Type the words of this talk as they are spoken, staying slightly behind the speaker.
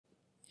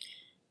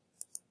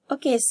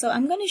Okay, so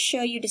I'm going to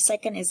show you the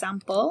second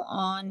example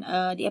on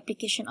the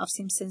application of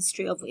Simpson's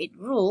 3/8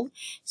 rule.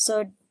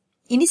 So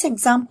in this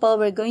example,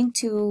 we're going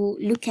to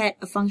look at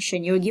a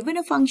function. You're given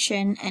a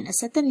function and a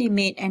certain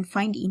limit and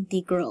find the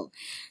integral.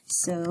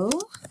 So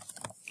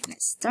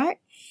let's start.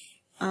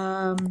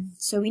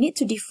 So we need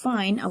to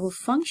define our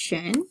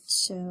function.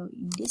 So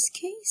in this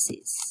case,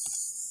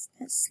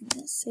 let's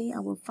say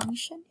our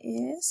function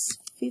is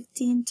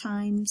 15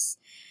 times.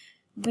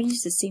 I'm going to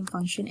use the same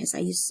function as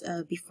I used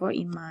before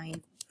in my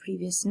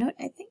previous note.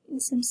 I think in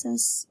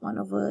Simpsons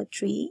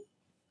 1/3.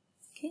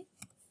 Okay,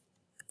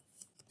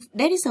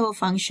 that is our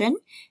function,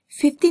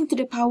 15 to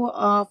the power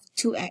of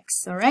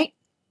 2x. All right,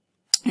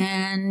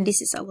 and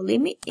this is our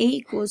limit. A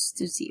equals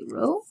to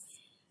 0,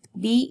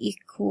 b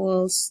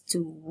equals to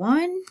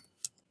 1,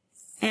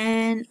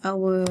 and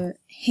our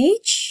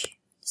h,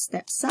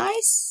 step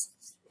size,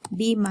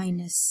 b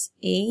minus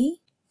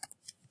a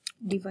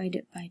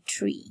divided by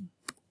 3.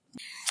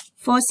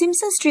 For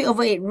Simpson's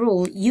 3/8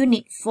 rule, you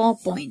need 4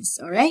 points,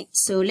 alright?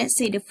 So let's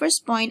say the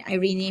first point, I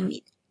rename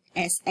it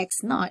as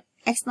x0.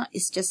 x0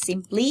 is just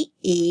simply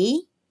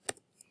a.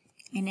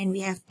 And then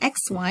we have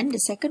x1,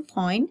 the second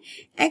point.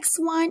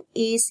 x1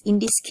 is, in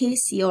this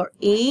case, your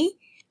a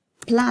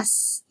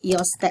plus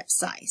your step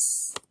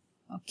size.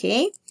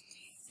 Okay?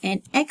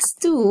 And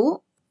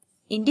x2,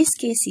 in this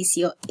case, is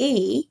your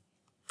a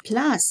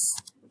plus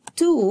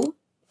 2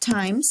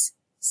 times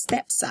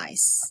step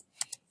size.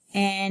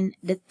 And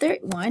the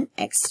third one,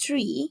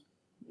 x3,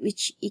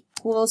 which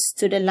equals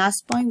to the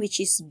last point,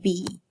 which is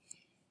b.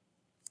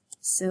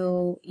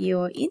 So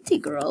your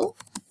integral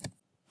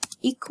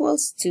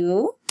equals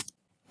to,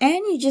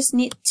 and you just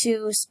need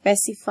to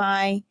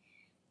specify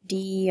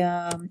the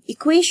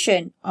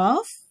equation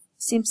of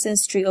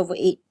Simpson's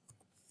 3/8.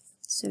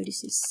 So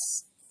this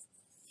is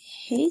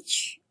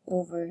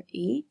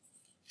h/8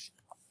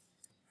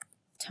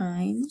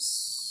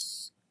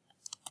 times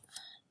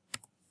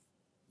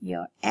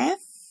your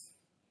f,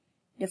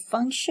 the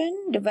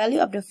function, the value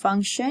of the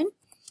function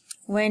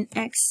when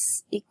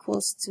x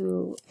equals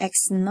to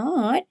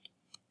x0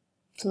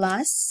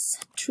 plus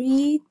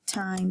 3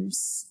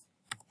 times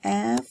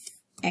f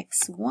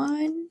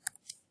x1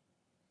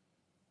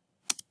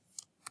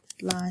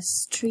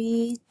 plus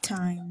 3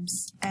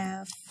 times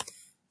f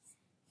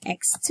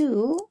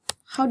x2.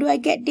 How do I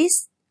get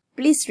this?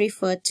 Please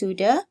refer to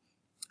the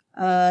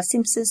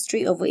Simpsons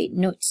 3/8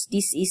 notes.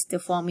 This is the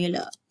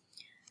formula.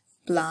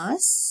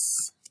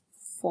 Plus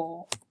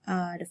for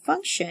the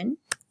function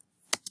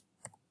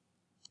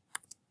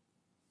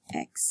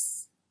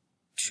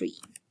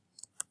x3.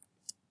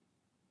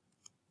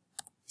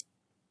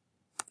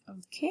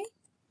 Okay,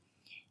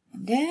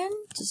 and then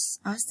just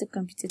ask the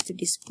computer to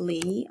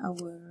display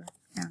our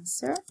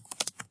answer.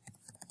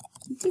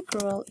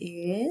 Integral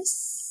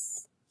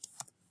is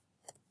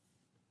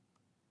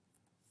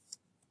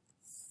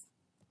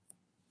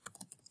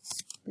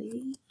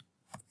display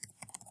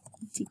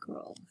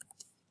integral.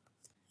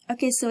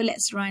 Okay, so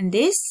let's run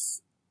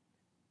this.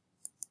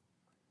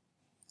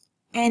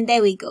 And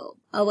there we go.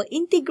 Our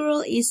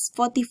integral is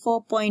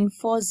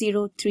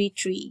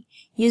 44.4033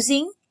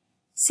 using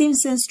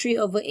Simpson's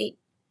 3/8.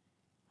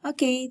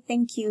 Okay,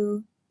 thank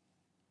you.